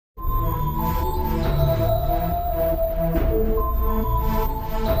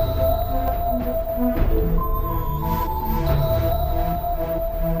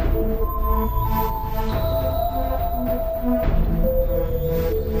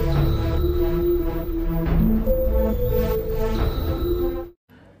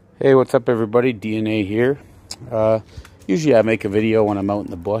Hey, what's up everybody? DNA here. Usually I make a video when I'm out in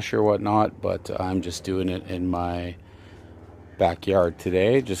the bush or whatnot, but I'm just doing it in my backyard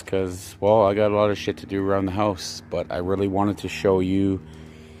today just because, well, I got a lot of shit to do around the house. But I really wanted to show you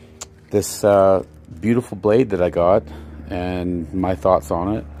this beautiful blade that I got and my thoughts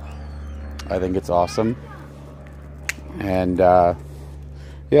on it. I think it's awesome. And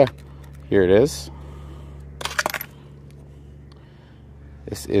yeah, here it is.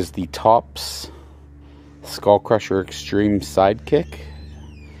 This is the Tops Skull Crusher Extreme Sidekick,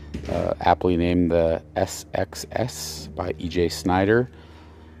 aptly named the SXS by EJ Snyder.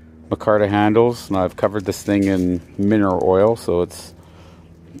 Micarta handles. Now I've covered this thing in mineral oil, so it's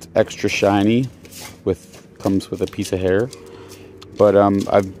extra shiny. Comes with a piece of hair. But I'm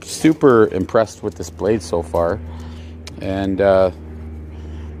super impressed with this blade so far, and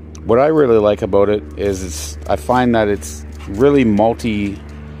what I really like about it is I find that it's really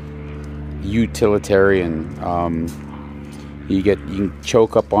multi-utilitarian. You can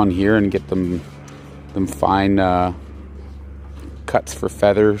choke up on here and get them fine cuts for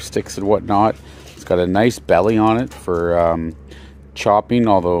feather sticks and whatnot. It's got a nice belly on it for chopping,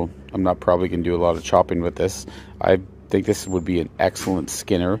 although I'm not probably going to do a lot of chopping with this. I think this would be an excellent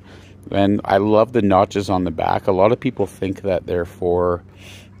skinner. And I love the notches on the back. A lot of people think that they're for,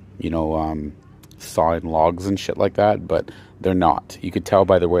 you know, sawing logs and shit like that, but they're not. You could tell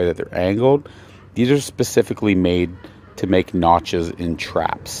by the way that they're angled. These are specifically made to make notches in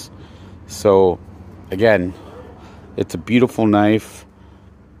traps. So again, it's a beautiful knife.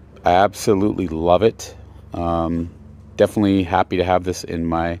 I absolutely love it. Definitely happy to have this in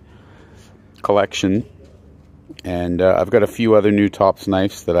my collection. And I've got a few other new Tops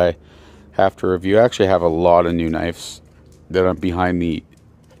knives that I have to review. I actually have a lot of new knives that I'm behind the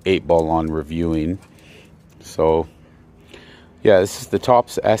 8-ball on reviewing. So yeah, this is the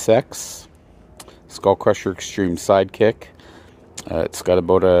Tops SX Skull Crusher Extreme Sidekick. It's got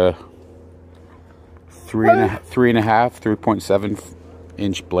about a 3.7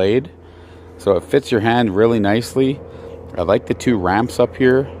 inch blade, so it fits your hand really nicely. I like the two ramps up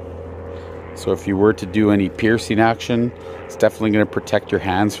here, so if you were to do any piercing action, it's definitely going to protect your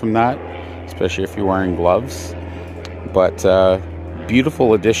hands from that, especially if you're wearing gloves. But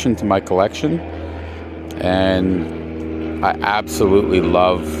beautiful addition to my collection, and I absolutely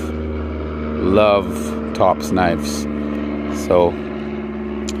love Tops knives. So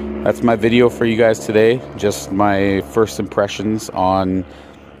that's my video for you guys today. Just my first impressions on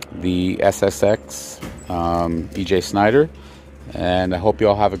the SSX EJ Snyder, and I hope you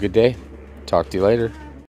all have a good day. Talk to you later.